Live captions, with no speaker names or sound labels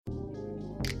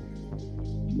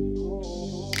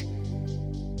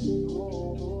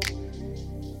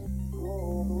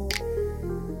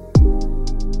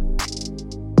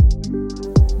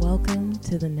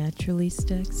to the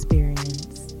Naturalista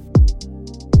Experience.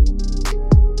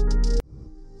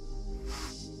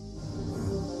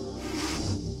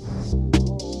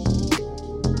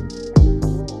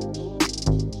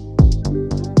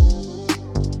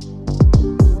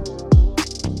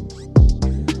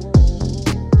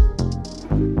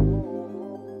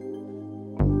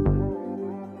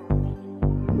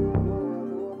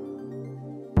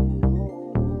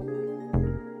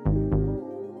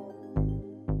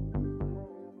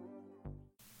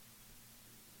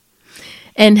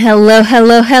 And hello,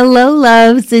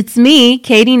 loves. It's me,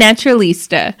 Katie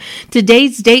Naturalista.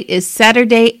 Today's date is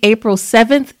Saturday, April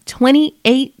 7th,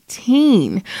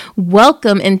 2018.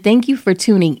 Welcome and thank you for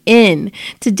tuning in.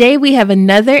 Today we have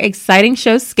another exciting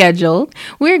show scheduled.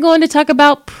 We're going to talk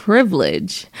about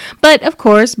privilege. But of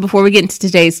course, before we get into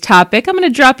today's topic, I'm going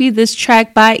to drop you this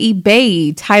track by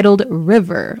eBay titled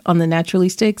River on the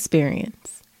Naturalista Experience.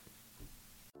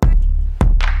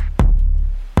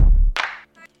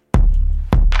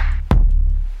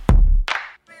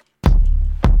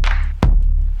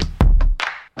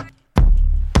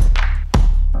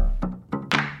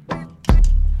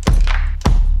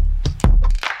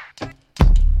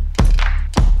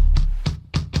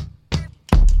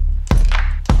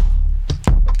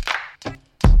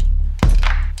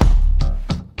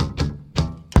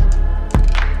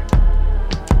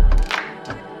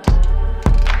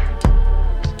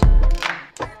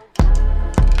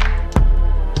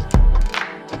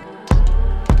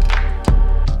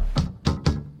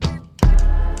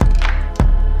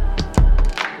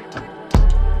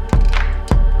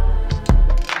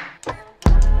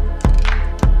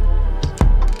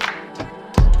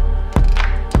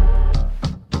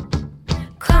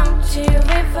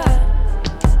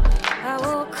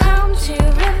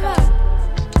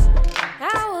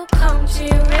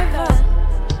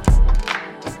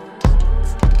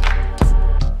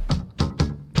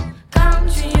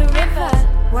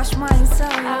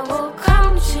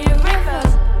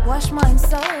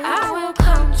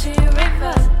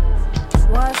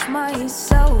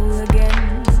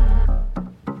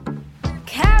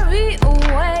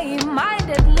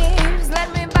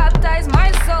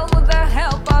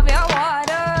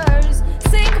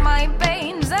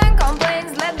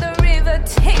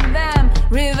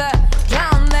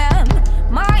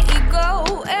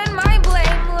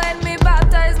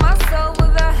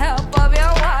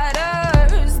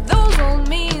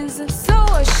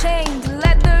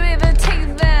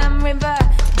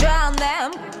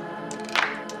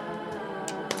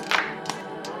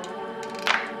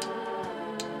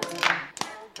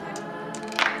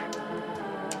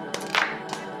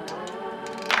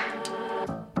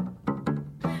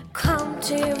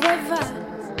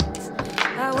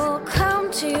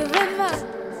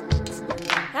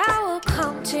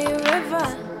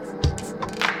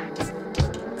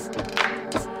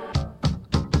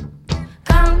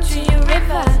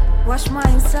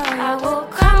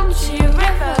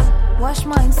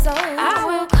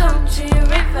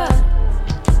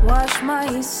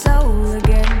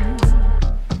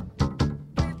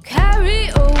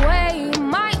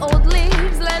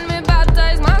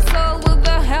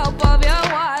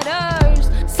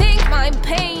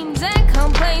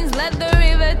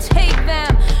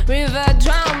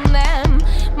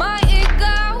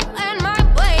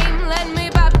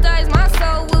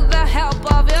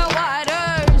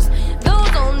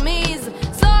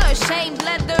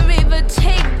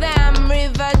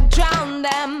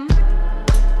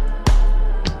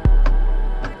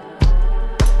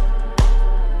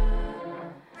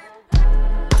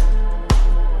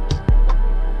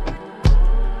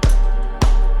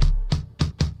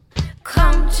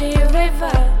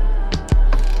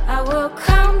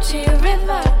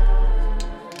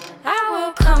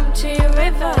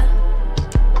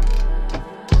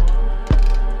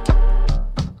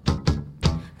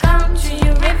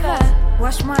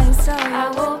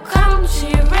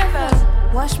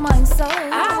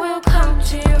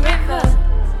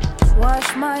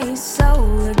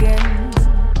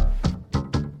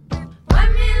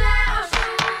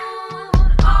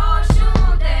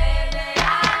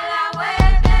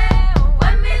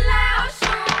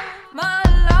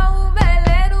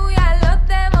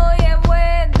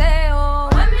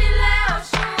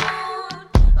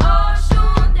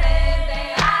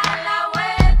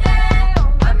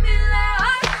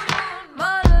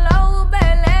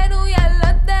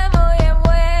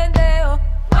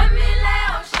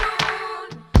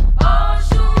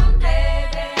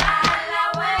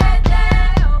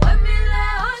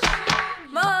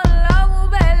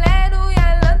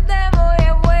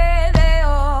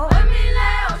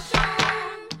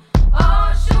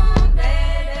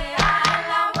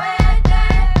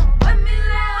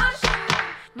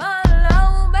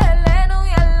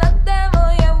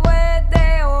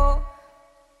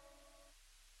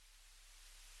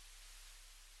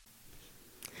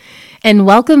 And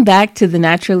welcome back to the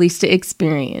Naturalista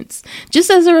Experience. Just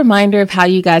as a reminder of how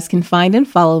you guys can find and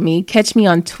follow me, catch me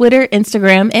on Twitter,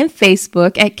 Instagram, and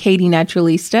Facebook at Katie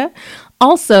Naturalista.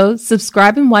 Also,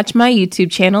 subscribe and watch my YouTube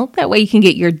channel. That way you can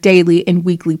get your daily and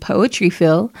weekly poetry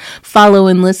fill. Follow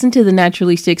and listen to the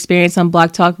Naturalista Experience on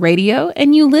Blog Talk Radio.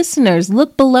 And you listeners,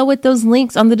 look below at those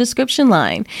links on the description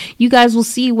line. You guys will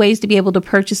see ways to be able to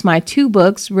purchase my 2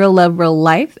 books, Real Love, Real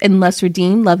Life, and Less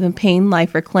Redeemed, Love and Pain,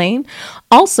 Life Reclaimed.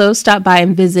 Also, stop by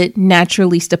and visit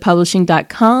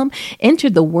naturalistapublishing.com. Enter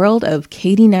the world of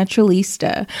Katie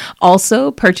Naturalista. Also,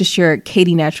 purchase your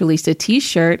Katie Naturalista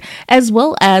t-shirt, as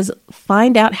well as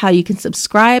find out how you can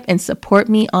subscribe and support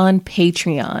me on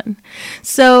Patreon.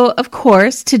 So, of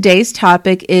course, today's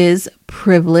topic is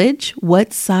privilege.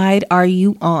 What side are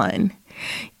you on?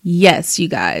 Yes, you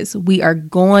guys, we are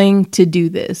going to do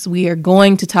this. We are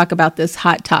going to talk about this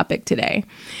hot topic today.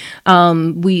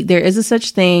 There is a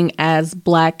such thing as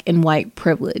black and white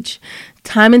privilege.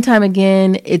 Time and time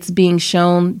again, it's being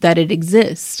shown that it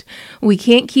exists. We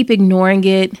can't keep ignoring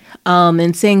it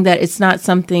and saying that it's not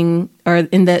something,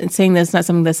 saying that it's not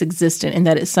something that's existent and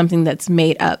that it's something that's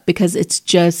made up, because it's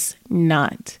just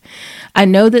not. I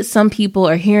know that some people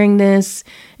are hearing this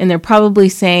and they're probably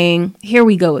saying, here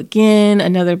we go again,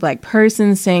 another black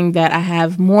person saying that I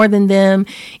have more than them,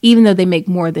 even though they make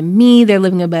more than me, they're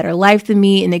living a better life than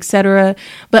me, and etc.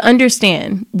 But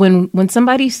understand, when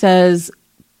somebody says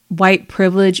white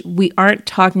privilege, we aren't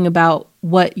talking about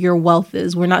what your wealth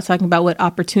is. We're not talking about what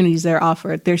opportunities they're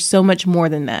offered. There's so much more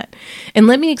than that. And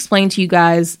let me explain to you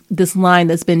guys this line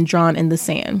that's been drawn in the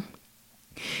sand.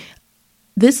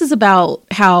 This is about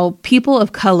how people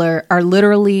of color are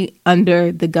literally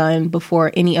under the gun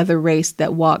before any other race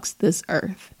that walks this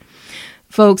earth.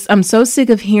 Folks, I'm so sick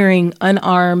of hearing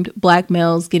unarmed black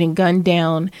males getting gunned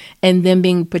down and them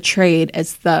being portrayed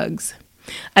as thugs.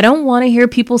 I don't want to hear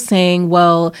people saying,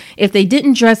 well, if they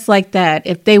didn't dress like that,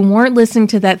 if they weren't listening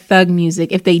to that thug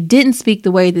music, if they didn't speak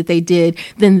the way that they did,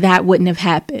 then that wouldn't have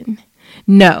happened.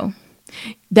 No,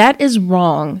 that is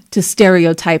wrong to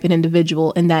stereotype an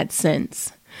individual in that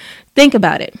sense. Think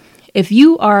about it. If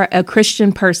you are a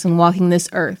Christian person walking this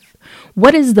earth,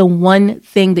 what is the one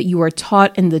thing that you are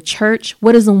taught in the church?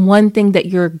 What is the one thing that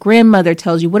your grandmother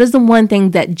tells you? What is the one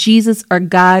thing that Jesus or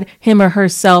God, him or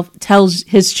herself, tells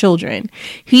his children?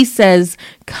 He says,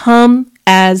 come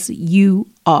as you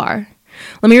are.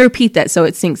 Let me repeat that so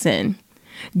it sinks in.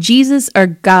 Jesus or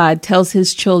God tells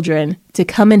his children to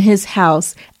come in his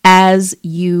house as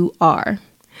you are.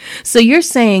 So you're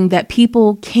saying that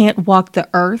people can't walk the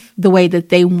earth the way that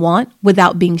they want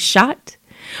without being shot?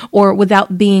 Or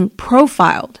without being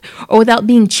profiled, or without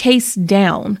being chased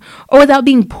down, or without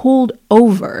being pulled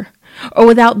over, or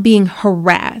without being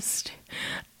harassed.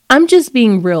 I'm just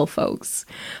being real, folks.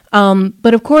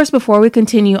 But of course, before we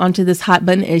continue onto this hot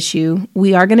button issue,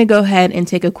 we are going to go ahead and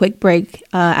take a quick break.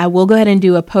 I will go ahead and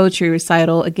do a poetry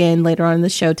recital again later on in the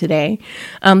show today.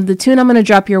 The tune I'm going to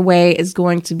drop your way is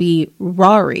going to be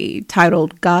Rory,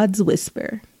 titled God's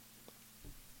Whisper.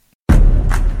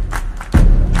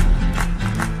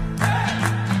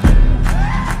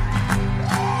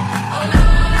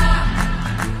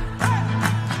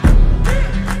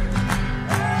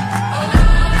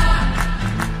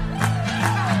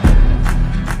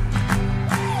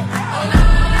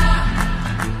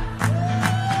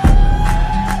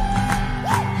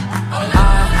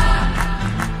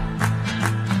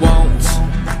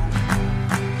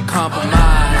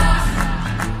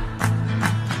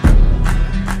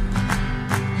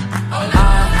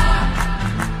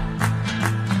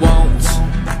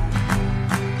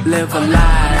 Live a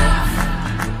life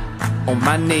on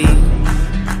my knees.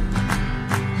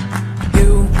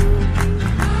 You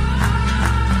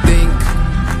think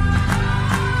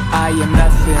I am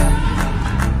nothing.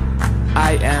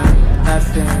 I am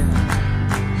nothing.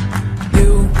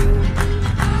 You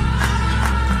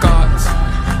got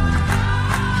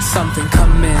something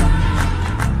coming,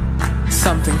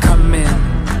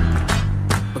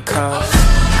 because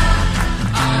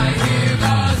I hear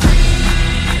God's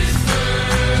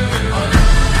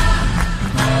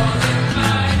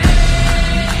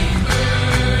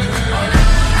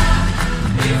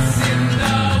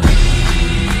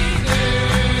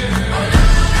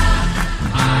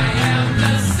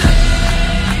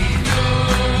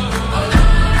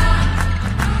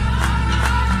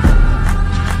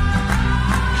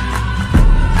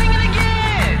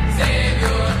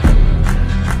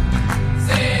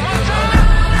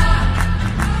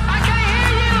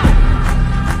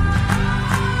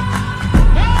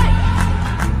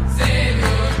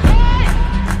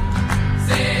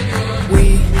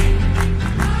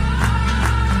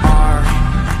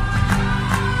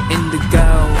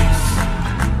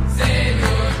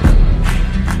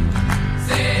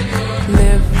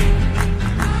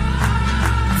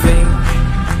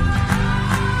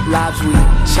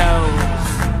chose.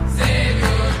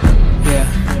 Yeah.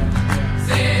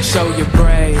 Show you're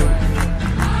brave.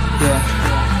 Yeah.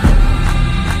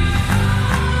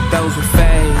 Those with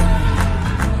faith.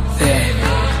 Yeah.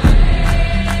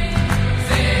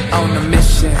 On a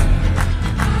mission.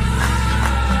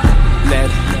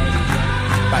 Led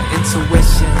by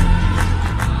intuition.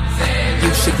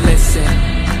 You should listen.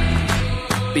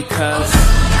 Because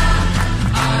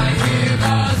I hear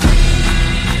God's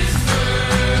whisper.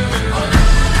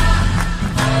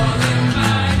 Calling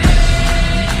my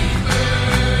neighbor.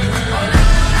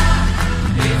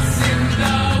 It's in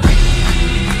the weather.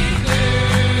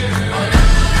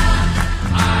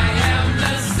 I am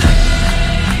the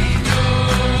Savior.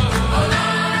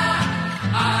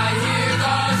 I hear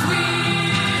God's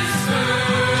whisper.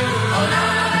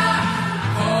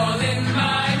 Calling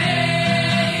my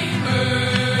neighbor.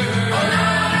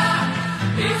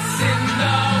 It's in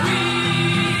the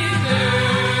weather.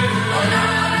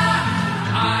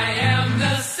 I am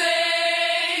the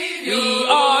Savior. We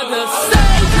are the Savior.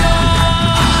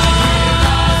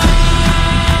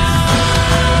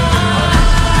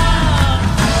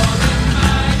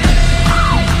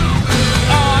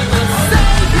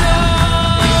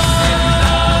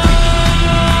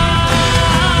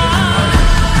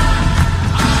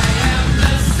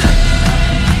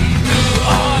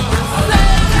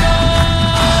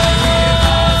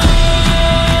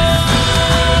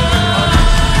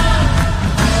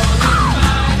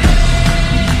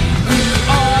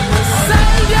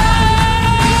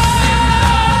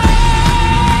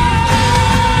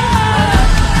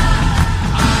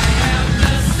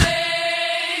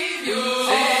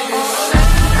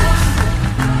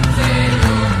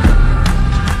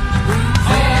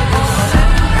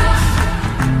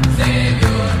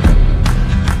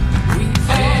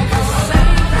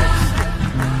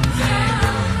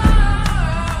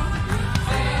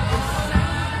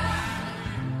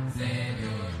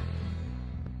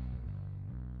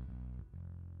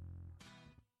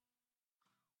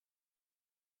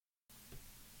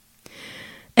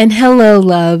 And hello,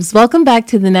 loves. Welcome back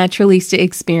to the Naturalista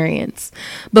Experience.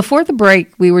 Before the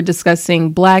break, we were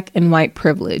discussing black and white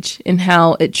privilege and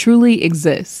how it truly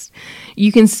exists.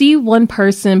 You can see one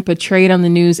person portrayed on the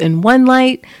news in one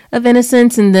light of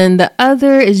innocence, and then the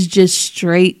other is just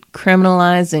straight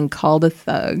criminalized and called a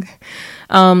thug.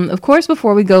 Of course,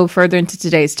 before we go further into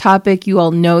today's topic, you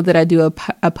all know that I do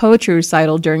a poetry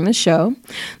recital during the show.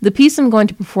 The piece I'm going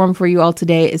to perform for you all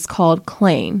today is called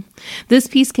Claim. This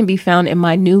piece can be found in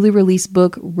my newly released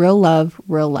book, Real Love,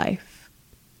 Real Life.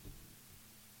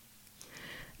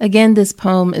 Again, this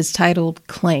poem is titled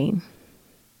Claim.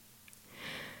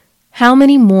 How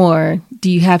many more do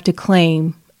you have to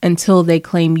claim until they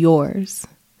claim yours?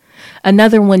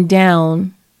 Another one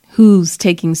down, who's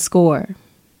taking score?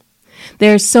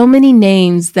 There are so many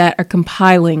names that are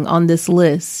compiling on this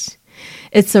list.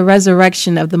 It's a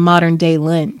resurrection of the modern day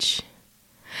lynch.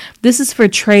 This is for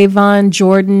Trayvon,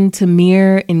 Jordan,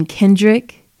 Tamir, and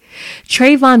Kendrick.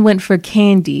 Trayvon went for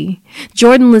candy.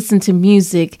 Jordan listened to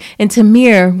music, and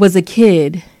Tamir was a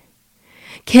kid.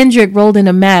 Kendrick rolled in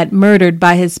a mat, murdered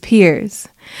by his peers.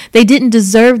 They didn't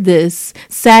deserve this.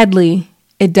 Sadly,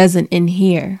 it doesn't end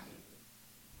here.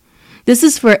 This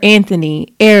is for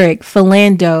Anthony, Eric,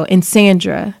 Philando, and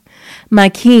Sandra, my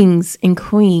kings and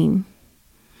queen.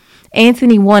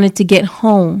 Anthony wanted to get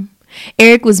home.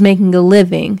 Eric was making a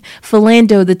living.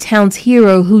 Philando, the town's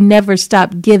hero who never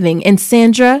stopped giving. And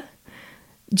Sandra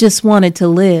just wanted to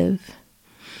live.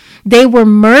 They were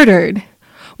murdered.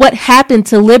 What happened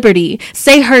to Liberty?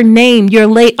 Say her name, you're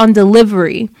late on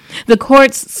delivery. The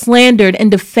courts slandered and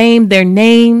defamed their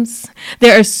names.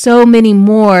 There are so many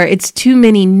more. It's too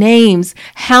many names.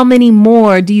 How many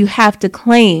more do you have to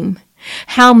claim?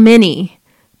 How many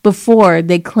before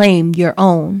they claim your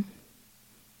own?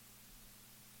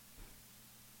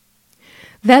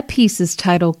 That piece is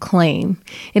titled Claim.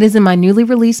 It is in my newly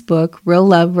released book, Real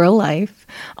Love, Real Life.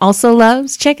 Also,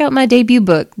 loves, check out my debut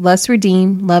book, Lust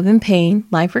Redeemed, Love and Pain,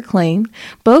 Life Reclaimed.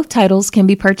 Both titles can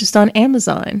be purchased on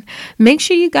Amazon. Make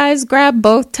sure you guys grab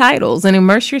both titles and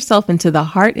immerse yourself into the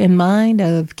heart and mind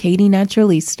of Katie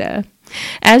Naturalista.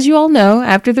 As you all know,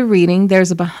 after the reading,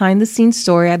 there's a behind-the-scenes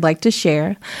story I'd like to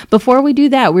share. Before we do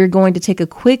that, we're going to take a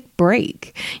quick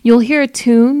break. You'll hear a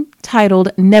tune titled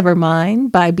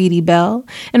Nevermind by Beatty Bell,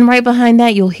 and right behind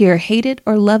that, you'll hear Hate It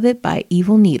or Love It by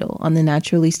Evil Needle on the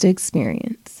Naturalista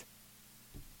Experience.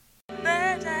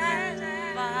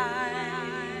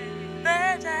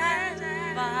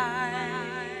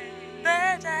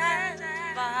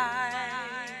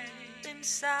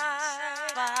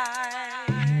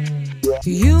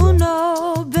 You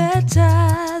know better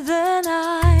than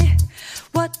I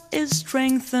what is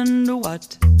strengthened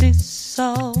what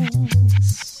dissolves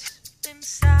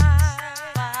inside.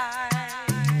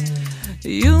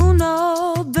 You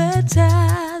know better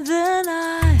than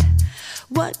I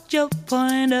what your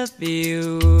point of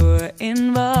view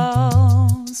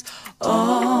involves.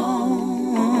 Oh,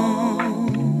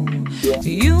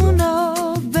 you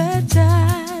know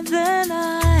better than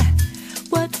I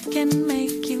what can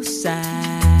make you satisfied.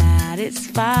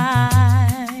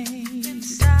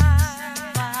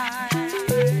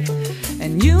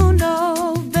 And you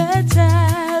know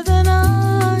better than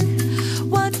I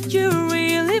what you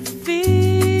really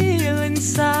feel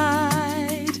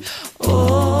inside.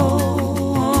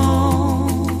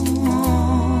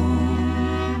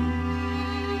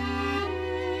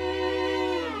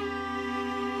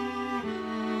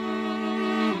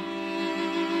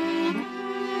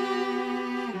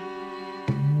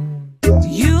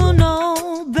 You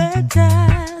know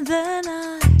better than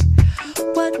I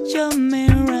what your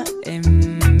mirror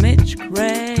image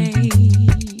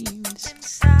craves.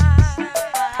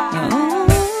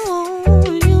 Oh,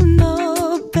 you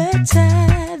know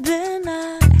better than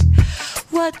I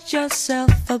what your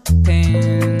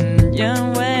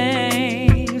self-opinion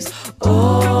waves.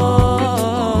 Oh,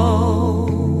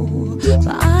 but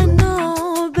I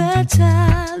know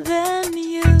better than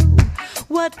you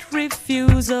what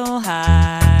refusal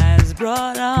has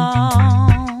brought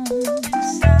on.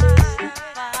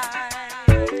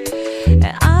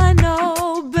 And I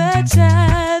know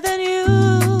better than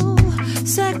you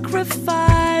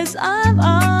sacrifice I've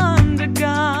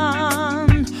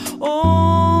undergone.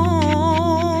 Oh,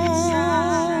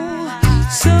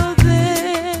 so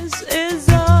this is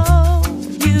all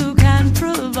you can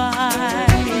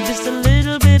provide. Just a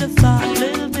little bit of thought,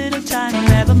 little bit of time,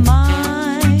 never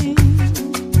mind.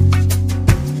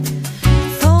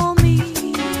 For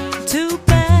me to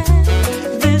bear,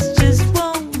 this just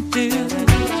won't do.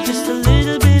 Just a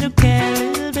little bit of care,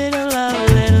 little bit of love, a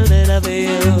little bit of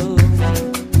you.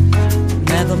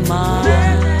 Never mind.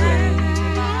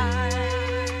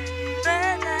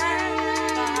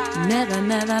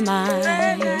 Never mind.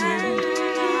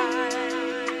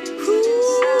 Ooh,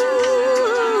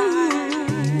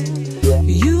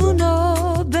 you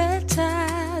know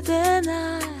better than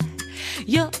I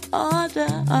your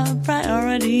order of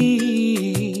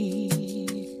priority.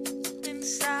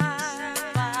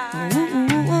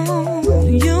 Ooh,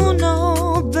 you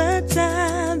know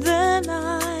better than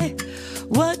I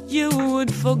what you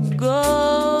would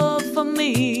forgo for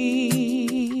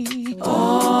me.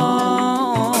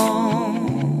 Oh,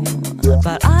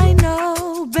 but I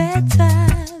know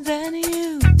better than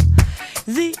you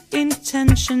the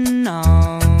intention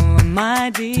of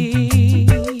my deed.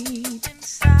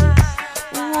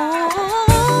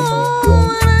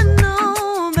 Oh, and I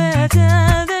know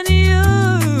better than you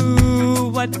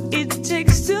what it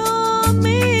takes to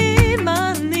meet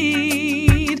my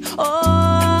need. Oh,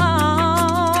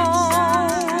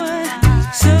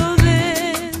 so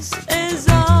this is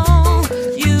all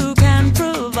you can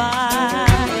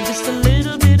provide. Just a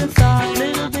little bit of thought,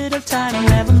 little bit of time,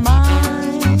 never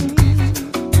mind.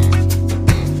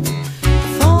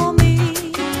 For me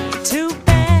to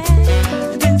bear,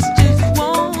 this just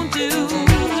won't do.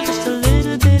 Just a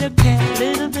little bit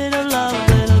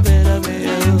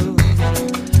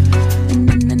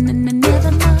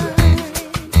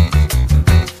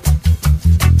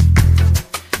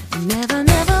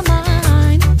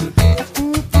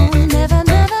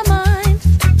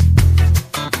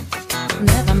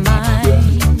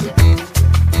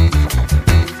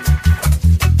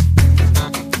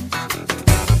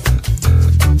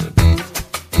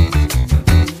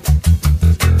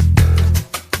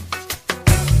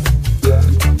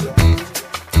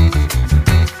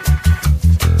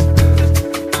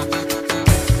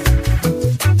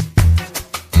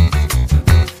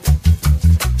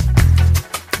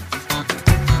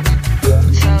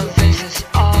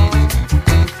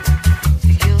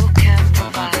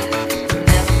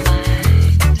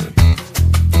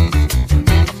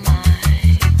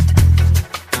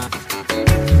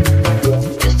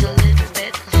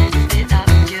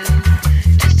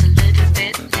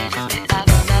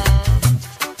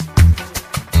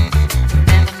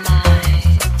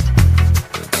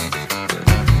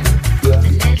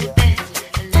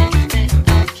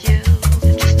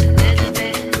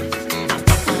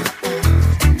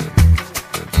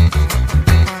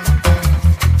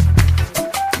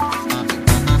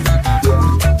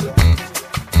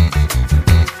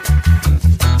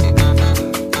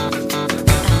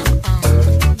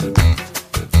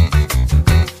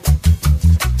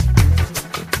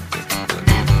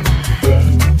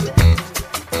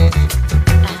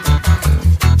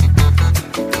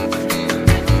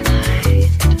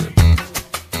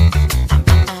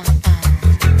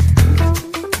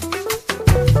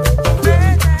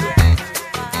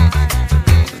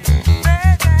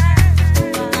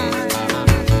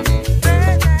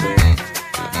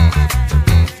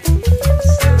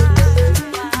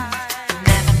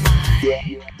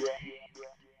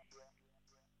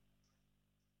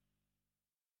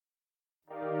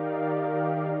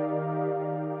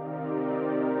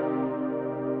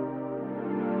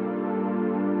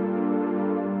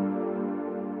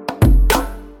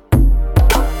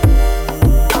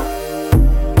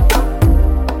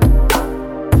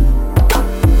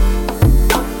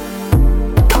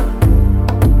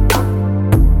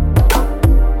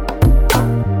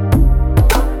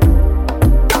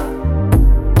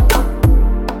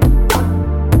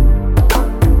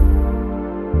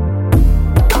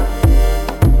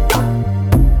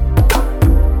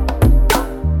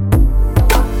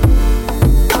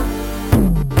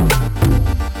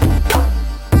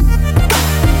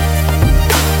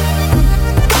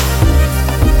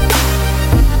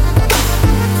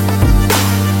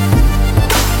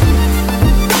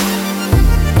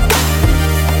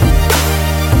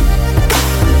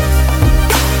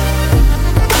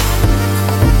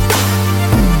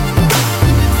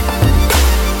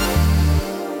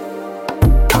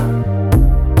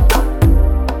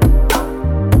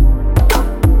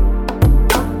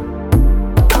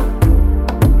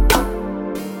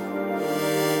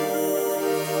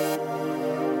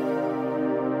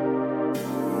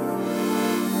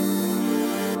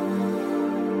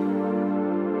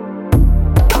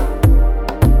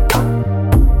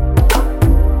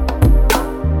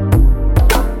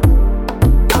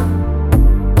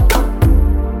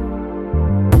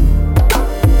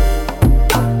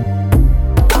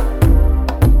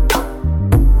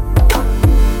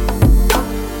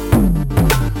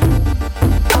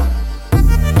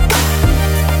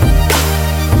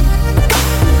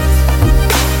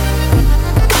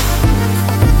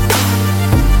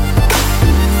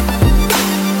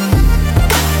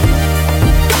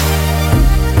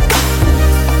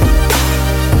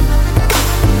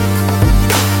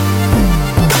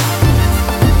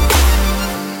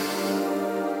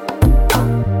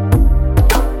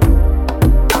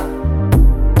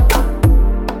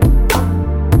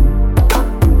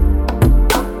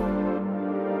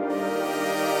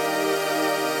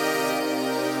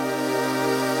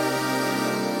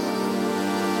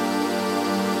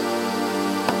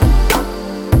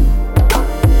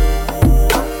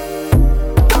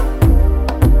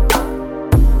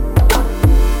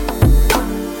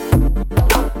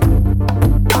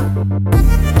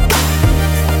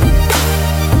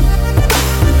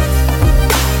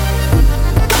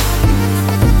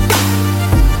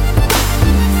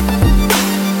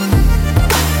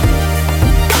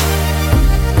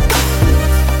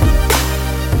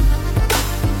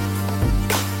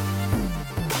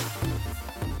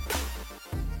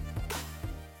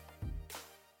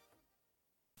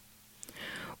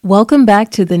Welcome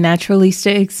back to the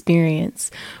Naturalista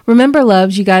Experience. Remember,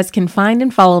 loves, you guys can find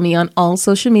and follow me on all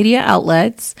social media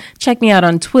outlets. Check me out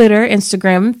on Twitter,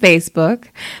 Instagram, and Facebook.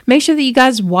 Make sure that you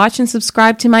guys watch and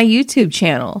subscribe to my YouTube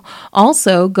channel.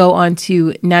 Also, go on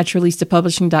to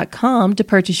naturalistapublishing.com to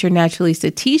purchase your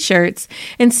Naturalista t-shirts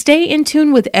and stay in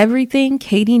tune with everything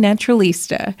Katie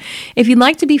Naturalista. If you'd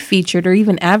like to be featured or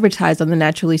even advertised on the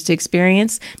Naturalista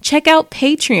Experience, check out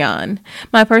Patreon.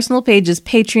 My personal page is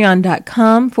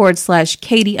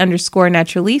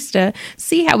patreon.com/Katie_Naturalista.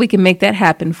 See how we can make that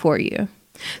happen for you.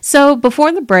 So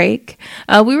before the break,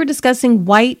 we were discussing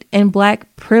white and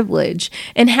black privilege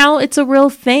and how it's a real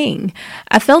thing.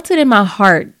 I felt it in my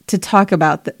heart to talk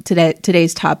about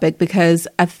today's topic because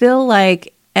I feel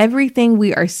like everything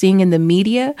we are seeing in the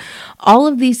media, all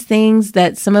of these things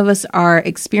that some of us are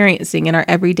experiencing in our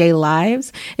everyday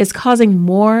lives is causing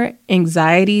more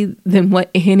anxiety than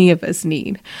what any of us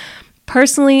need.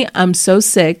 Personally, I'm so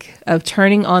sick of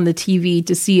turning on the TV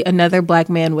to see another black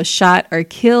man was shot or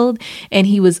killed and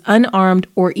he was unarmed,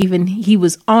 or even he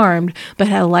was armed but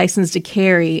had a license to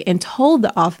carry and told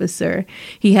the officer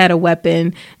he had a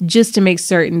weapon just to make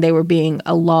certain they were being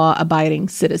a law-abiding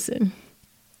citizen.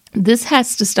 This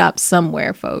has to stop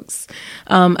somewhere, folks.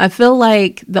 I feel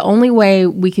like the only way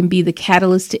we can be the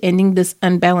catalyst to ending this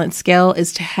unbalanced scale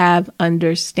is to have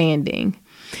understanding.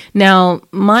 Now,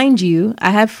 mind you,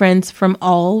 I have friends from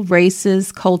all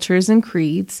races, cultures, and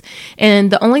creeds, and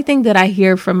the only thing that I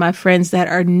hear from my friends that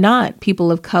are not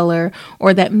people of color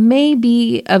or that may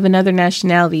be of another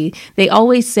nationality, they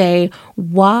always say,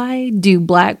 why do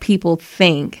black people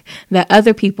think that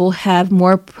other people have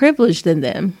more privilege than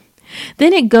them?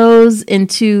 Then it goes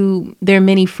into their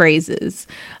many phrases.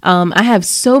 I have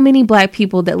so many black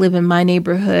people that live in my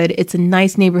neighborhood. It's a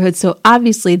nice neighborhood, so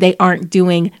obviously they aren't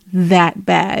doing that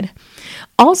bad.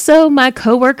 Also, my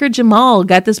coworker Jamal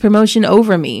got this promotion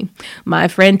over me. My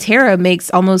friend Tara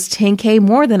makes almost $10,000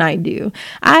 more than I do.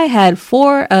 I had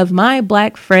 4 of my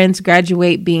black friends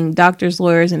graduate being doctors,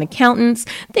 lawyers, and accountants.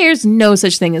 There's no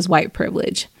such thing as white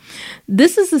privilege.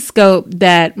 This is the scope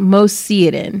that most see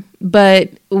it in, but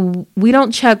we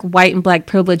don't chuck white and black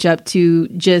privilege up to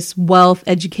just wealth,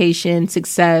 education,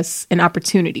 success, and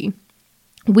opportunity.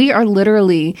 We are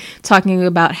literally talking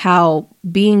about how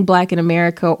being black in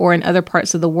America or in other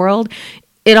parts of the world,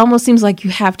 it almost seems like you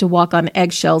have to walk on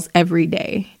eggshells every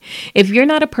day. If you're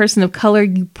not a person of color,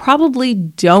 you probably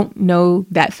don't know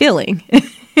that feeling.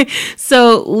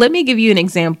 So let me give you an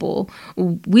example.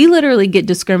 We literally get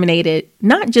discriminated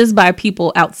not just by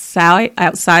people outside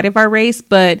of our race,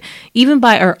 but even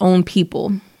by our own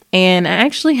people. And I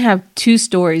actually have 2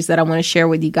 stories that I want to share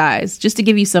with you guys just to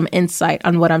give you some insight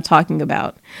on what I'm talking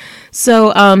about.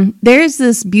 So there's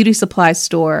this beauty supply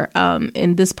store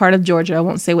in this part of Georgia. I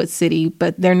won't say what city,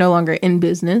 but they're no longer in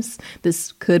business.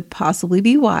 This could possibly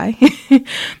be why.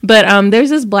 But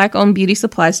there's this black-owned beauty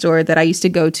supply store that I used to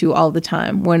go to all the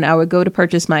time when I would go to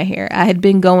purchase my hair. I had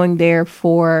been going there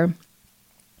for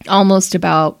almost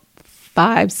about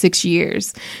 5-6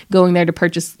 years, going there to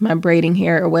purchase my braiding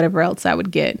hair or whatever else I would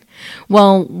get.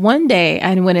 Well, one day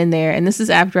I went in there, and this is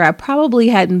after I probably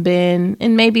hadn't been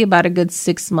in maybe about a good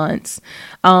 6 months.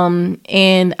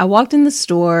 And I walked in the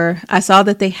store. I saw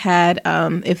that they had,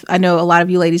 if I know a lot of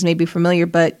you ladies may be familiar,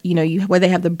 but where they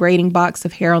have the braiding box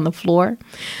of hair on the floor.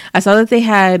 I saw that they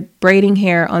had braiding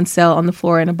hair on sale on the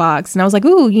floor in a box. And I was like,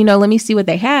 ooh, let me see what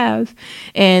they have.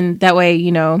 And that way,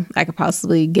 I could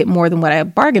possibly get more than what I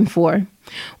bargained for.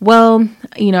 Well,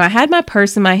 I had my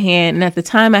purse in my hand, and at the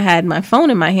time I had my phone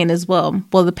in my hand as well.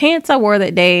 Well, the pants I wore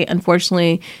that day,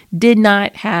 unfortunately, did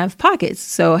not have pockets,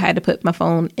 so I had to put my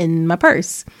phone in my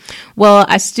purse. Well,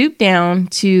 I stooped down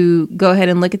to go ahead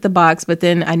and look at the box, but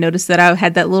then I noticed that I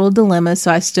had that little dilemma, so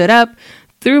I stood up,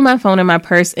 threw my phone in my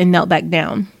purse, and knelt back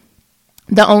down.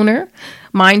 The owner,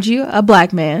 mind you, a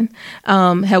black man,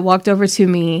 had walked over to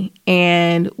me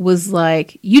and was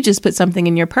like, "You just put something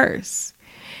in your purse."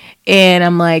 And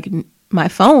I'm like, "My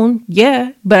phone?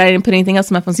 Yeah, but I didn't put anything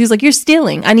else in my phone." So he's like, "You're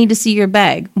stealing. I need to see your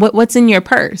bag. What's in your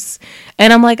purse?"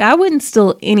 And I'm like, "I wouldn't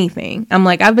steal anything." I'm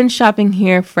like, "I've been shopping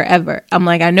here forever." I'm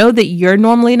like, "I know that you're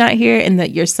normally not here and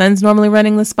that your son's normally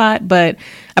running the spot, but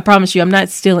I promise you, I'm not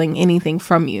stealing anything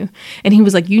from you." And he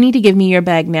was like, "You need to give me your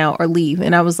bag now or leave."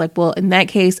 And I was like, "Well, in that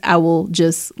case, I will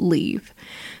just leave."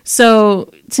 So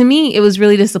to me, it was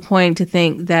really disappointing to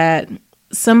think that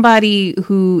somebody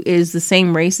who is the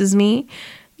same race as me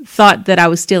thought that I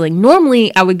was stealing.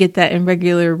 Normally, I would get that in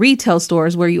regular retail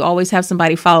stores where you always have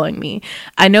somebody following me.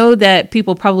 I know that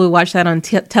people probably watch that on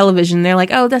television. They're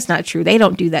like, "Oh, that's not true. They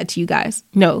don't do that to you guys."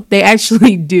 No, they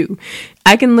actually do.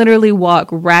 I can literally walk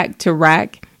rack to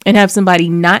rack and have somebody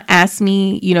not ask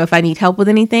me, if I need help with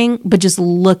anything, but just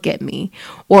look at me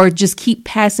or just keep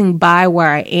passing by where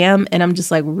I am. And I'm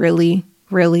just like, really?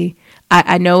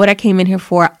 I know what I came in here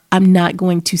for. I'm not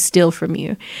going to steal from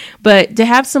you. But to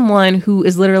have someone who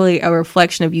is literally a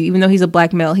reflection of you, even though he's a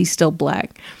black male, he's still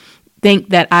black, think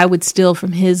that I would steal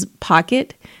from his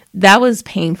pocket, that was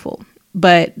painful.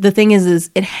 But the thing is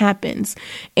it happens.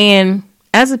 And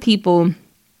as a people,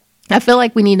 I feel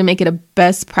like we need to make it a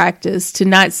best practice to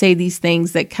not say these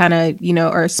things that kind of,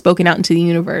 are spoken out into the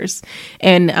universe.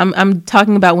 And I'm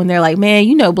talking about when they're like,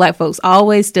 man, black folks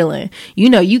always stealing.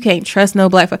 You can't trust no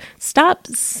black folks. Stop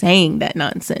saying that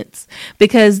nonsense,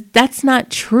 because that's not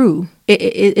true.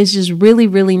 It's just really,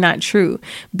 really not true.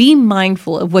 Be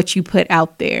mindful of what you put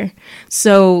out there.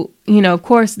 So, of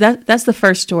course, that's the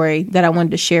first story that I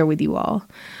wanted to share with you all.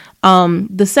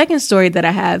 The second story that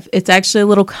I have, it's actually a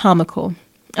little comical.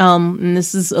 And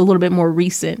this is a little bit more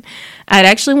recent. I'd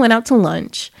actually went out to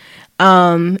lunch.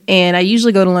 And I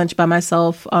usually go to lunch by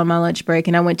myself on my lunch break.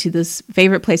 And I went to this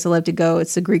favorite place I love to go.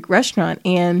 It's a Greek restaurant.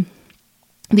 And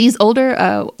these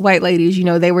older white ladies,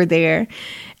 they were there.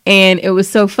 And it was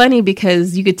so funny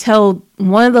because you could tell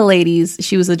one of the ladies,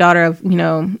 she was the daughter of,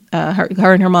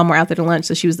 her and her mom were out there to lunch.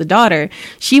 So she was the daughter.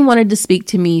 She wanted to speak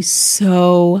to me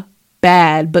so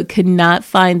bad, but could not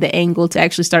find the angle to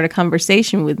actually start a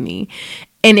conversation with me.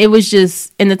 And it was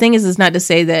just, and the thing is not to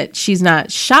say that she's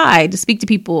not shy to speak to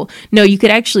people. No, you could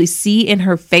actually see in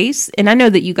her face. And I know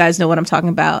that you guys know what I'm talking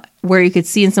about, where you could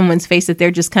see in someone's face that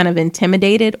they're just kind of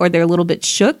intimidated or they're a little bit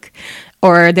shook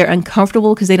or they're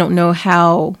uncomfortable because they don't know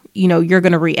how, you're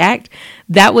going to react.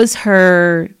 That was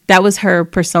her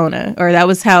persona, or that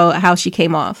was how she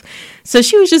came off. So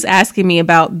she was just asking me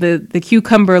about the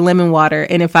cucumber lemon water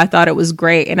and if I thought it was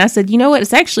great. And I said, you know what?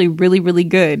 It's actually really, really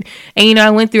good. And, I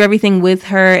went through everything with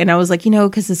her and I was like,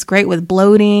 because it's great with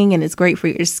bloating and it's great for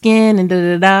your skin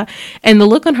and da. And the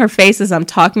look on her face as I'm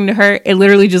talking to her, it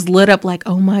literally just lit up like,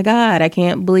 oh my God, I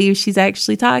can't believe she's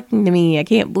actually talking to me. I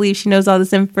can't believe she knows all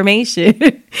this information.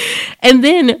 And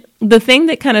then the thing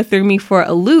that kind of threw me for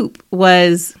a loop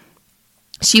was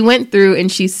she went through and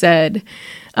she said,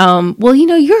 well,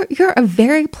 you're a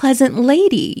very pleasant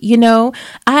lady.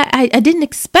 I didn't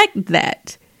expect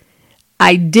that.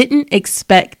 I didn't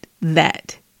expect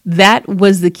that. That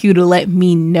was the cue to let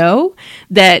me know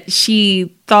that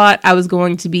she thought I was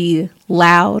going to be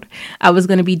loud. I was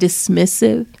going to be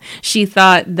dismissive. She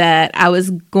thought that I was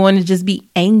going to just be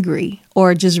angry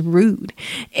or just rude.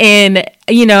 And,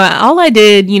 all I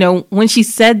did, when she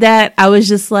said that, I was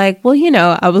just like, well,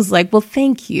 I was like, well,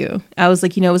 thank you. I was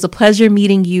like, it was a pleasure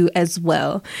meeting you as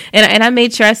well. And I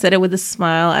made sure I said it with a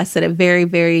smile. I said it very,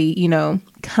 very,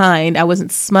 kind. I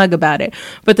wasn't smug about it.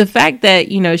 But the fact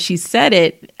that, she said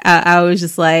it, I was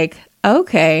just like,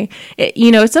 okay,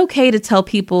 it's okay to tell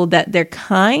people that they're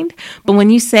kind. But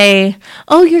when you say,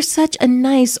 oh, you're such a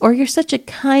nice or you're such a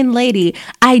kind lady,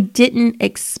 I didn't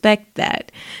expect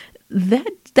that.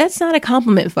 That's not a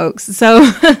compliment, folks. So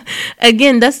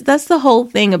again, that's the whole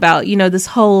thing about, this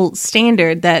whole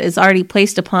standard that is already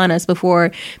placed upon us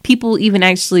before people even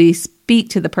actually speak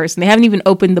to the person. They haven't even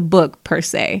opened the book per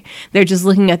se. They're just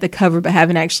looking at the cover, but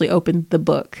haven't actually opened the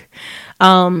book.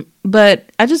 But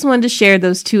I just wanted to share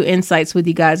those two insights with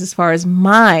you guys as far as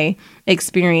my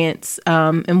experience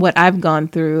and what I've gone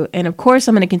through. And of course,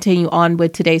 I'm going to continue on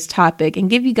with today's topic and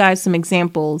give you guys some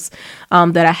examples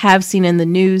that I have seen in the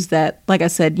news that, like I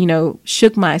said,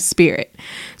 shook my spirit.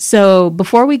 So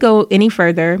before we go any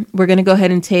further, we're going to go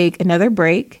ahead and take another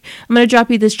break. I'm going to drop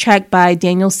you this track by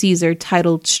Daniel Caesar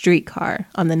titled Streetcar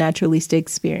on the Naturalista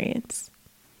Experience.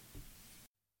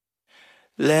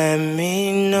 Let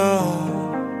me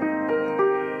know,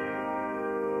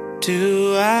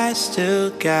 do I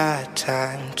still got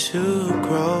time to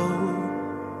grow?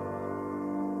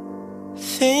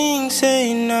 Things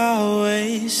ain't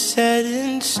always set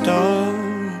in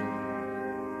stone.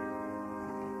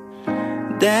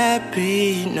 That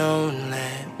be known,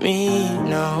 let me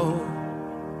know.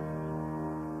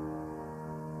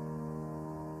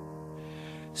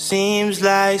 Seems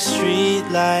like street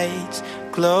lights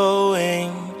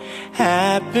glowing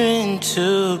happen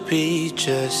to be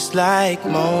just like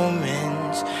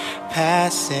moments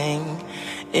passing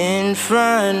in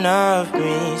front of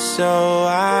me. So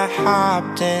I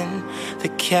hopped in the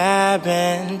cab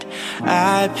and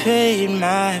I paid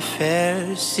my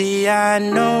fare. See, I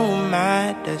know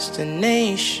my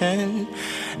destination,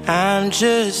 I'm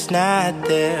just not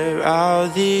there. All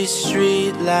these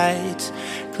street lights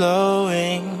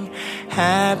glowing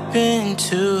happen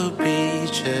to be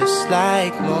just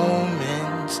like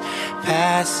moments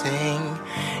passing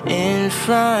in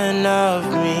front of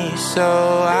me. So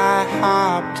I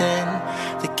hopped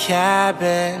in the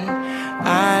cabin,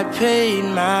 I paid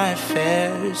my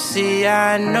fare. See,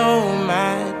 I know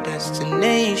my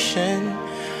destination,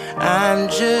 I'm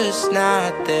just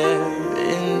not there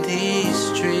in these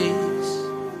streets.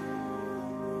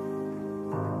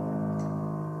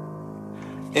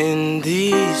 In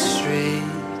these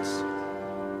streets,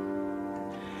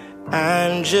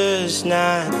 I'm just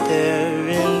not there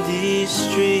in these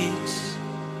streets.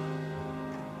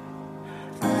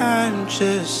 I'm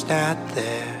just not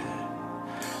there.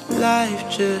 Life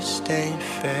just ain't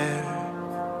fair.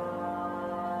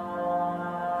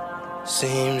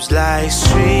 Seems like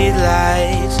street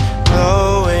lights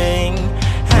glowing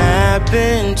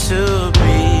happen to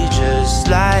be just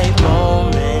like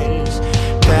moments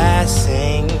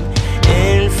passing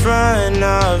in front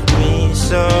of me.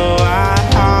 So I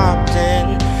hopped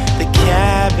in the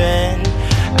cabin,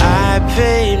 I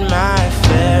paid my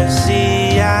fare.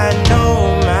 See, I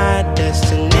know my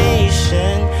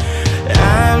destination,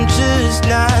 I'm just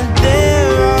not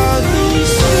there. All these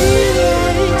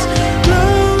streetlights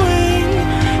glowing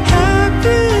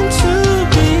happen to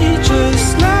be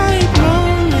just like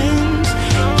moments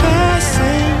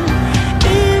passing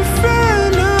in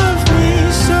front of me.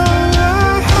 So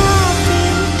I hopped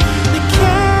in the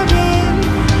cabin,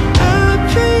 I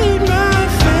paid my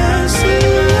fare. See,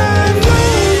 I know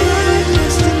my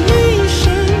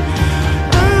destination,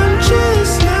 I'm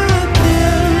just not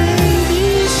there in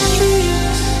these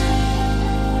streets.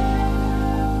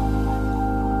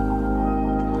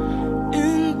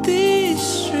 In these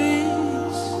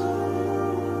streets,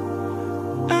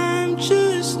 I'm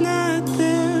just not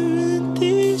there in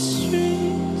these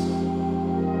streets.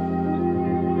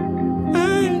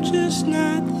 I'm just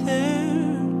not there.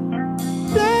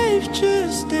 Life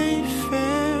just ain't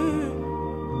fair.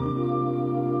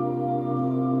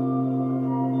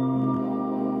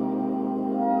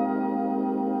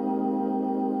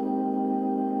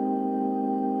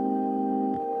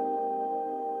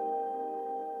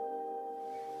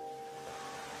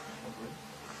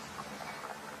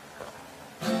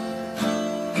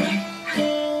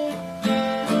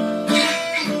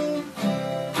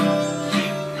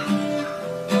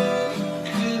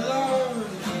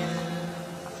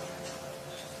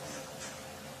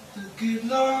 Good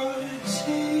Lord,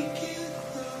 take it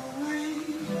away.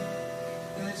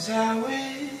 That's how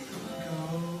it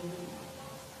goes.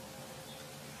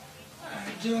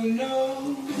 I don't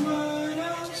know what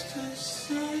else to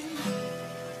say.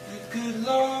 The good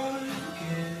Lord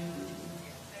gives.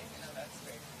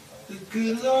 The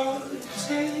good Lord,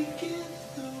 take it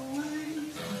away.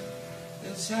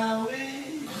 That's how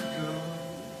it goes.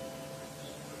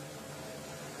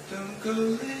 Don't go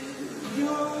live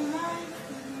your life.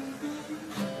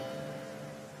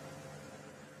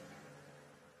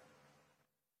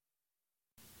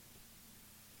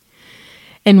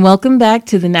 And welcome back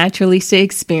to the Naturalista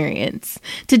Experience.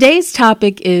 Today's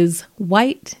topic is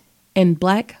white and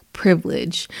black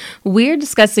privilege. We're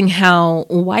discussing how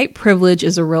white privilege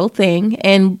is a real thing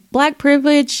and black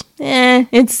privilege,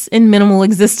 it's in minimal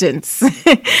existence.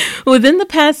 Within the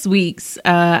past weeks,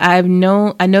 I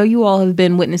know you all have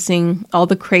been witnessing all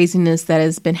the craziness that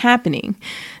has been happening.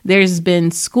 There's been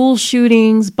school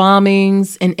shootings,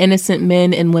 bombings, and innocent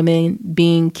men and women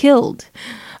being killed.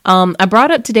 I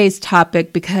brought up today's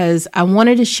topic because I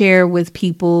wanted to share with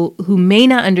people who may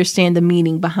not understand the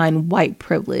meaning behind white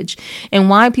privilege and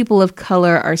why people of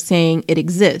color are saying it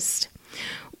exists.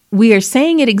 We are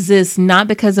saying it exists not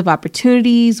because of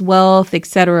opportunities, wealth,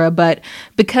 etc., but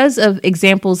because of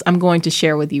examples I'm going to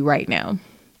share with you right now.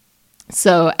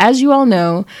 So as you all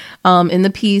know, in the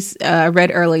piece I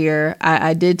read earlier,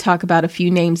 I did talk about a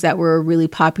few names that were really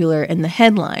popular in the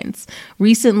headlines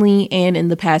recently and in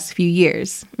the past few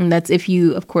years. And that's if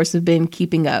you, of course, have been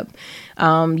keeping up.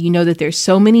 You know that there's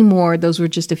so many more. Those were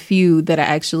just a few that I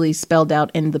actually spelled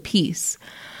out in the piece.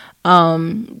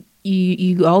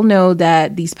 You all know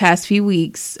that these past few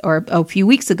weeks, or a few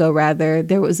weeks ago rather,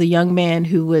 there was a young man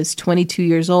who was 22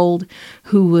 years old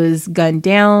who was gunned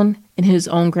down in his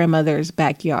own grandmother's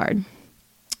backyard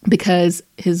because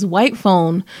his white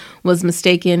phone was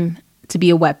mistaken to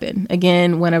be a weapon.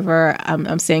 Again, whenever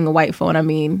I'm saying a white phone, I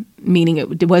meaning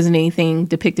it wasn't anything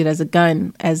depicted as a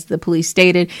gun. As the police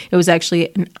stated, it was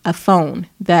actually a phone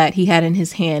that he had in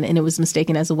his hand and it was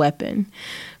mistaken as a weapon.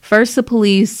 First, the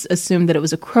police assumed that it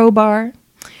was a crowbar.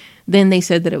 Then they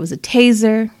said that it was a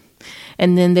taser.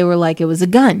 And then they were like, it was a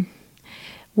gun.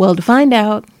 Well, to find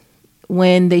out,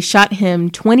 when they shot him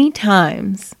 20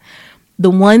 times, the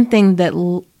one thing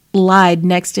that lied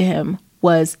next to him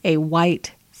was a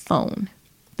white phone.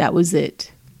 That was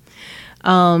it.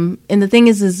 And the thing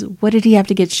is what did he have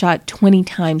to get shot 20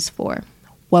 times for?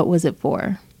 What was it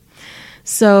for?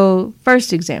 So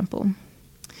first example.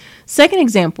 Second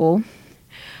example,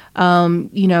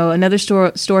 another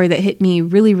story that hit me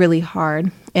really, really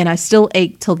hard, and I still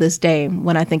ache till this day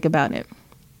when I think about it,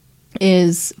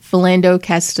 is Philando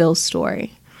Castile's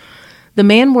story. The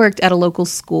man worked at a local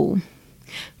school.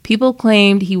 People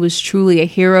claimed he was truly a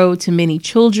hero to many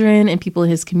children and people in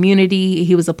his community.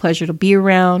 He was a pleasure to be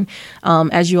around.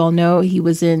 As you all know, he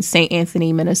was in St.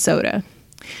 Anthony, Minnesota.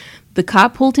 The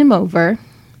cop pulled him over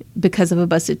because of a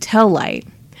busted tail light.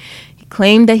 He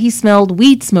claimed that he smelled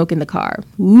weed smoke in the car.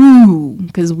 Ooh,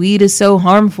 because weed is so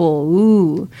harmful.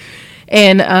 Ooh.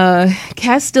 And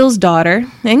Castile's daughter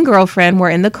and girlfriend were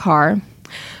in the car.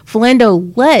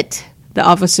 Philando let the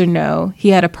officer know he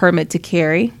had a permit to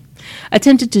carry,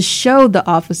 attempted to show the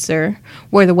officer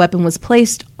where the weapon was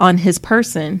placed on his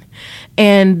person,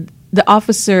 and the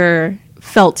officer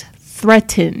felt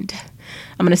threatened.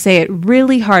 I'm going to say it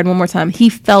really hard one more time. He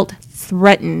felt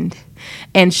threatened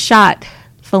and shot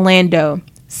Philando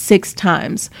 6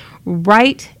 times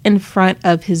right in front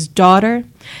of his daughter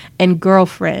and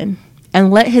girlfriend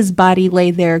and let his body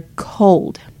lay there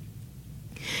cold.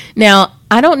 Now,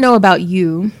 I don't know about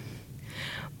you,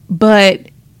 but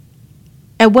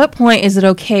at what point is it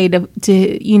okay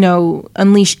to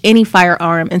unleash any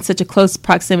firearm in such a close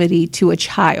proximity to a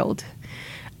child?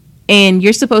 And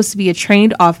you're supposed to be a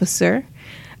trained officer.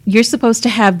 You're supposed to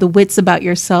have the wits about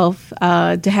yourself,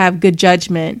 to have good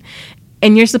judgment.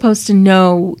 And you're supposed to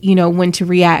know, when to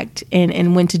react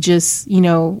and when to just,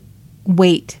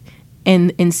 wait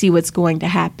and see what's going to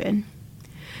happen.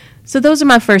 So those are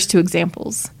my first 2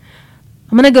 examples.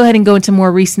 I'm going to go ahead and go into more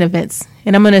recent events,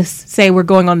 and I'm going to say we're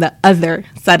going on the other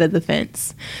side of the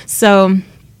fence. So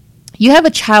you have a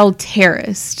child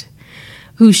terrorist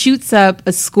who shoots up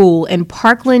a school in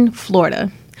Parkland,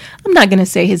 Florida. I'm not going to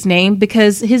say his name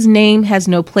because his name has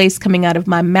no place coming out of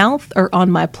my mouth or on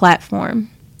my platform.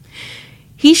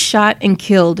 He shot and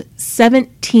killed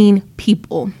 17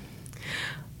 people.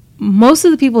 Most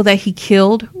of the people that he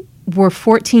killed were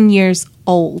 14 years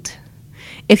old.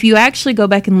 If you actually go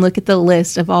back and look at the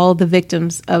list of all the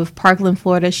victims of Parkland,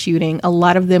 Florida shooting, a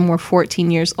lot of them were 14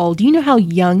 years old. Do you know how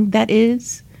young that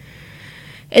is?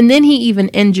 And then he even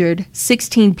injured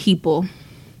 16 people.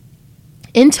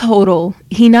 In total,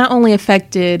 he not only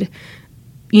affected,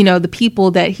 the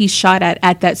people that he shot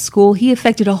at that school, he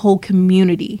affected a whole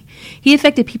community. He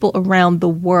affected people around the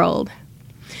world.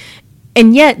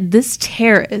 And yet this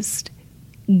terrorist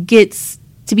gets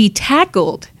to be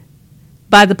tackled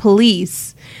by the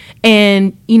police,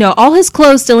 and all his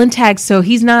clothes still intact, so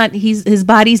his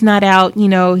body's not out,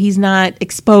 he's not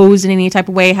exposed in any type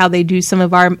of way how they do some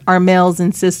of our males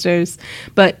and sisters,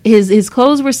 but his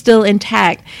clothes were still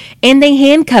intact, and they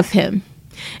handcuff him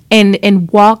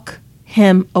and walk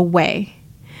him away.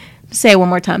 Say it one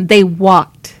more time. They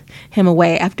walked him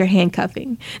away after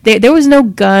handcuffing. There was no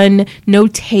gun, no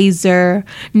taser,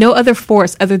 no other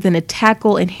force other than a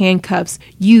tackle and handcuffs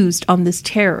used on this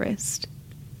terrorist.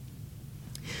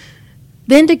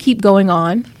 Then to keep going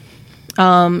on,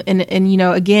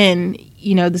 again,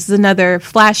 this is another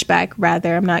flashback,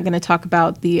 rather. I'm not going to talk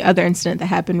about the other incident that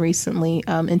happened recently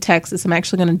in Texas. I'm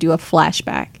actually going to do a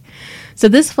flashback. So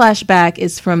this flashback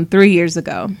is from 3 years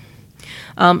ago.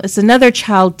 It's another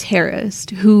child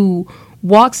terrorist who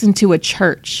walks into a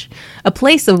church, a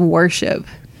place of worship,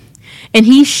 and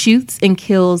he shoots and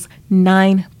kills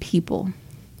 9 people.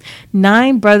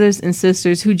 9 brothers and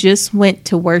sisters who just went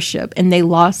to worship, and they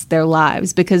lost their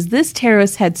lives because this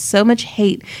terrorist had so much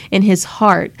hate in his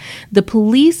heart. The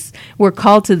police were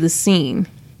called to the scene,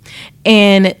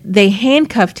 and they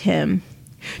handcuffed him,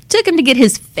 took him to get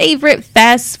his favorite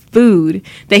fast food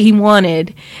that he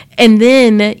wanted, and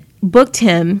then booked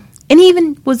him, and he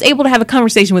even was able to have a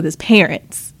conversation with his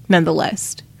parents,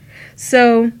 nonetheless.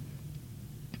 So,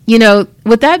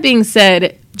 with that being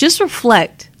said, just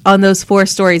reflect on those 4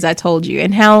 stories I told you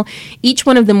and how each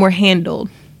one of them were handled.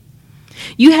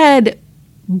 You had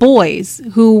boys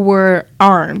who were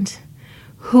armed,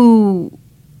 who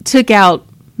took out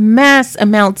mass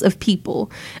amounts of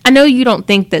people. I know you don't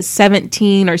think that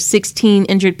 17 or 16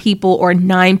 injured people or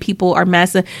 9 people are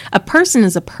mass. A person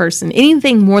is a person.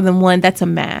 Anything more than 1, that's a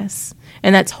mass.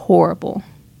 And that's horrible.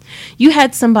 You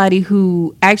had somebody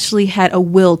who actually had a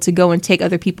will to go and take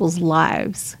other people's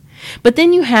lives. But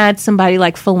then you had somebody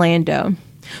like Philando,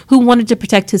 who wanted to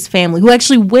protect his family, who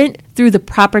actually went through the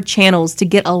proper channels to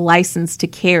get a license to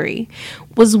carry,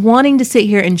 was wanting to sit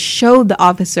here and show the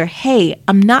officer, hey,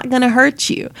 I'm not going to hurt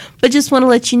you, but just want to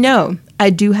let you know I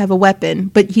do have a weapon.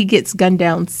 But he gets gunned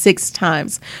down 6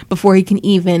 times before he can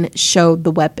even show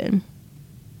the weapon.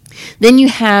 Then you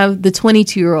have the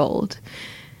 22-year-old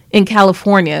in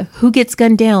California who gets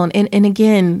gunned down. And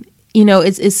again,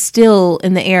 it's still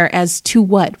in the air as to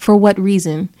what, for what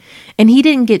reason. And he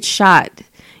didn't get shot,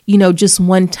 just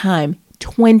one time,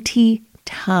 20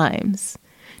 times.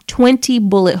 20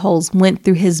 bullet holes went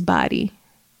through his body.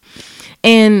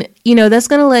 And, that's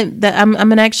going to I'm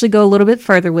going to actually go a little bit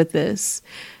further with this.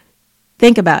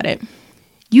 Think about it.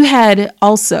 You had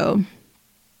also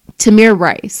Tamir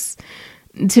Rice.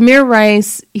 Tamir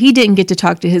Rice, he didn't get to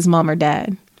talk to his mom or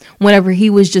dad whenever he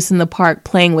was just in the park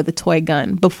playing with a toy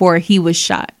gun before he was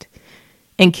shot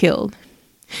and killed.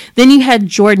 Then you had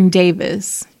Jordan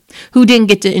Davis, who didn't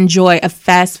get to enjoy a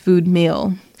fast food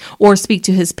meal or speak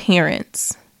to his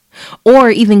parents or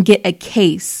even get a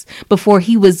case before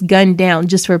he was gunned down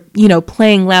just for,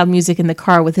 playing loud music in the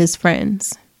car with his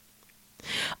friends.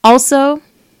 Also,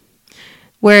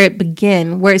 where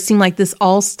it seemed like this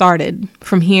all started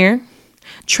from here,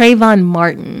 Trayvon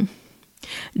Martin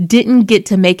didn't get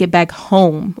to make it back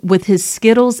home with his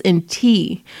Skittles and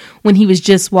tea when he was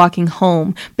just walking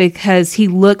home because he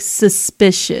looked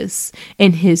suspicious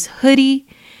in his hoodie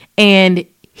and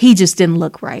he just didn't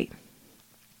look right.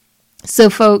 So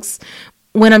folks,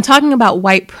 when I'm talking about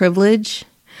white privilege,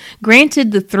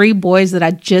 granted the 3 boys that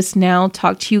I just now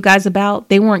talked to you guys about,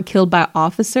 they weren't killed by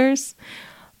officers,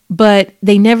 but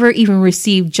they never even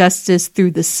received justice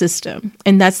through the system.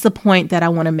 And that's the point that I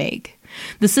want to make.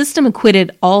 The system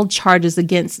acquitted all charges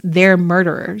against their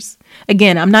murderers.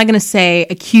 Again, I'm not going to say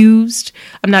accused.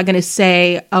 I'm not going to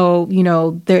say,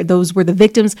 those were the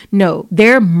victims. No,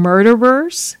 their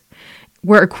murderers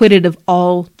were acquitted of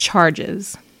all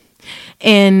charges.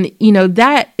 And,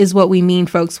 that is what we mean,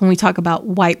 folks, when we talk about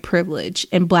white privilege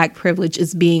and black privilege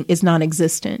is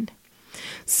non-existent.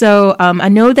 So I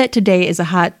know that today is a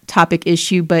hot topic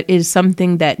issue, but it is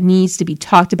something that needs to be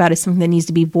talked about. It's something that needs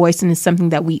to be voiced, and it's something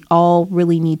that we all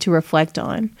really need to reflect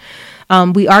on.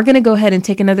 We are going to go ahead and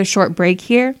take another short break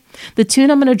here. The tune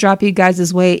I'm going to drop you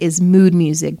guys' way is Mood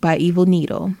Music by Evil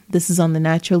Needle. This is on the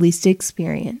Naturalista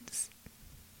Experience.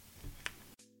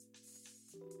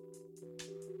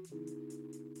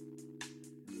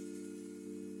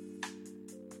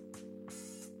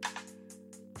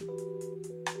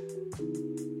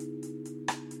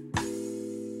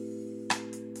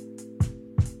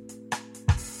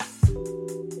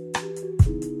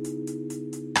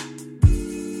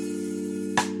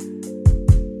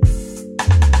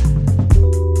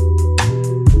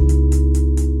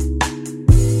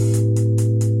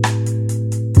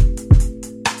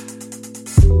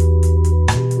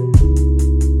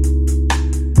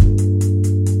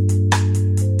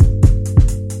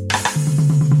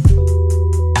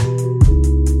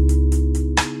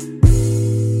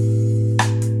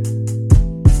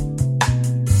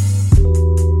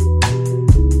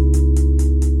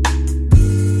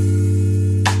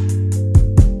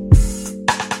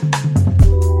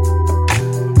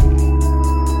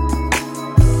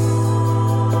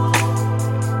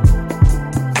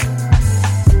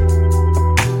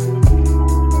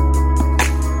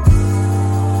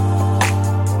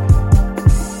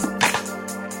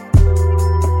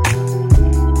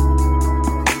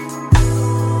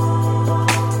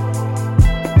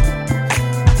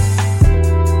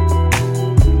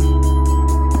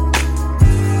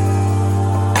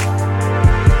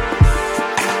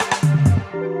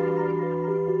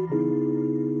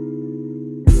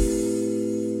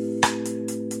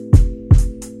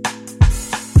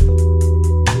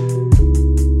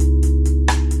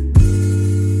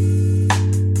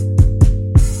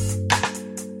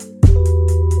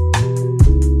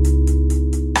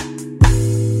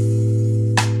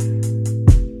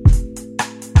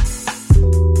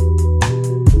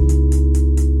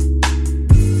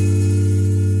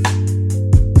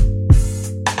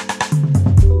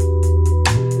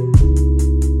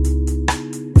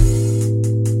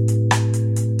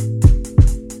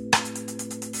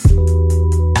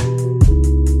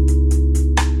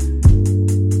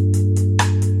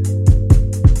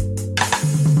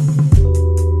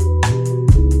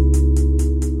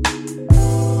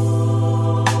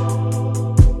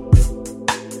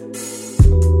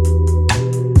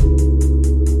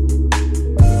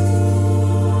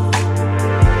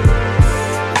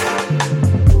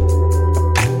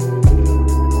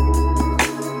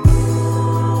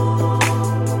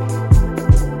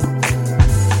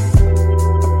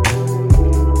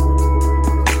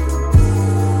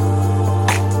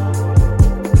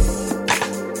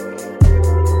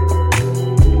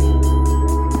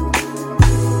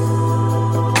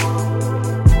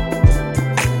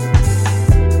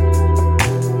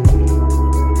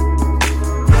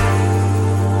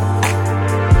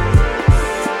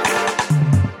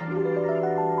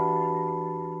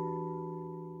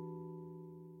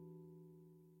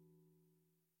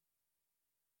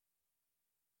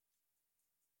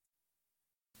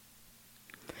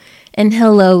 And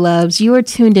hello, loves. You are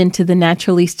tuned into the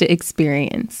Naturalista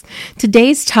Experience.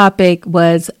 Today's topic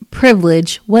was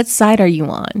privilege. What side are you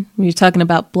on? We're talking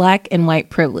about black and white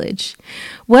privilege.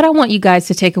 What I want you guys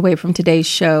to take away from today's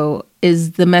show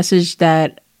is the message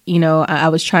that I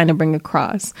was trying to bring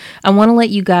across. I want to let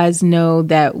you guys know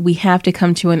that we have to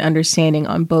come to an understanding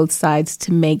on both sides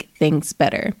to make things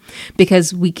better,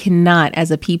 because we cannot,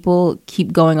 as a people,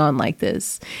 keep going on like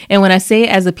this. And when I say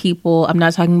as a people, I'm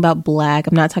not talking about black,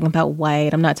 I'm not talking about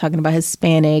white, I'm not talking about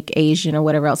Hispanic, Asian, or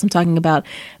whatever else. I'm talking about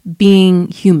being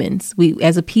humans. We,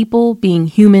 as a people, being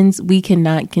humans, we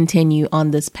cannot continue on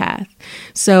this path.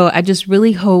 So I just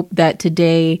really hope that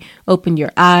today opened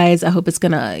your eyes. I hope it's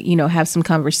going to, have some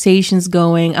conversations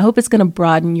going. I hope it's going to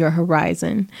broaden your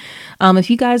horizon. If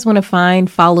you guys want to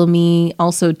follow me,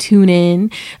 also tune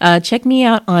in. Check me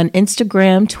out on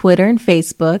Instagram, Twitter, and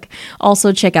Facebook.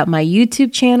 Also check out my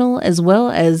YouTube channel, as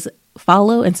well as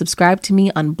follow and subscribe to me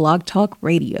on Blog Talk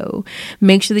Radio.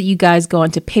 Make sure that you guys go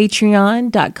onto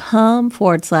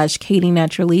patreon.com/Katie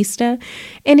Naturalista.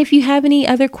 And if you have any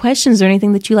other questions or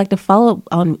anything that you like to follow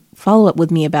up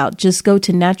with me about, just go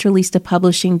to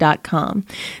naturalistapublishing.com.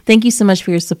 Thank you so much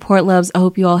for your support, loves. I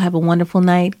hope you all have a wonderful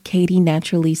night. Katie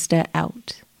Naturalista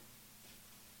out.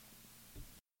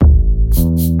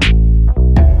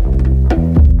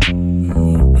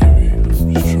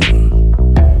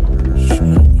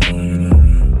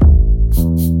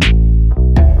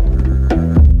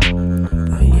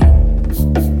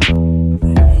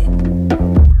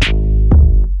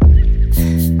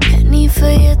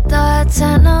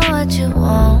 I know what you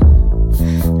want.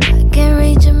 I can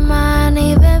read your mind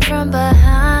even from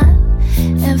behind.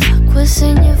 And fuck what's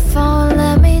in your phone,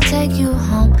 let me take you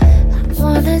home. I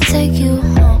wanna take you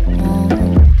home.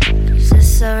 'Cause it's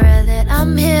so rare that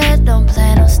I'm here, don't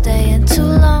plan on staying too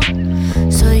long.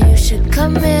 So you should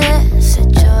come here,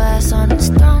 sit your ass on this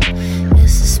throne.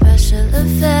 It's a special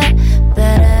affair,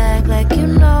 better act like you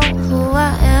know who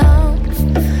I am.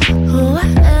 Who I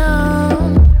am.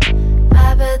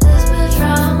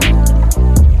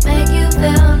 Make you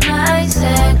feel nice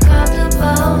and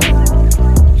comfortable.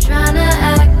 Tryna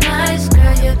act nice,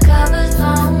 girl, your cover's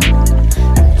long.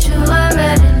 But you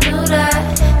already knew that.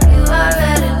 You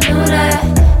already knew that.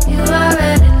 You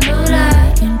already knew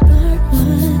that.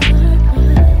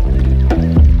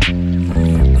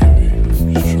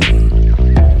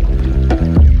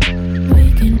 We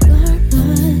can burn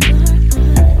one.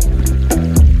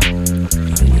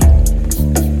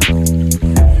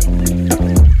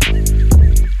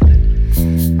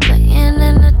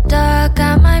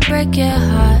 Break your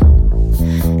heart.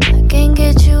 I can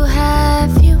get you high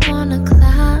if you wanna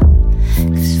climb.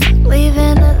 'Cause fuck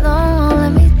leaving alone,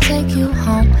 let me take you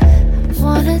home. I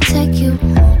wanna take you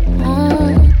home.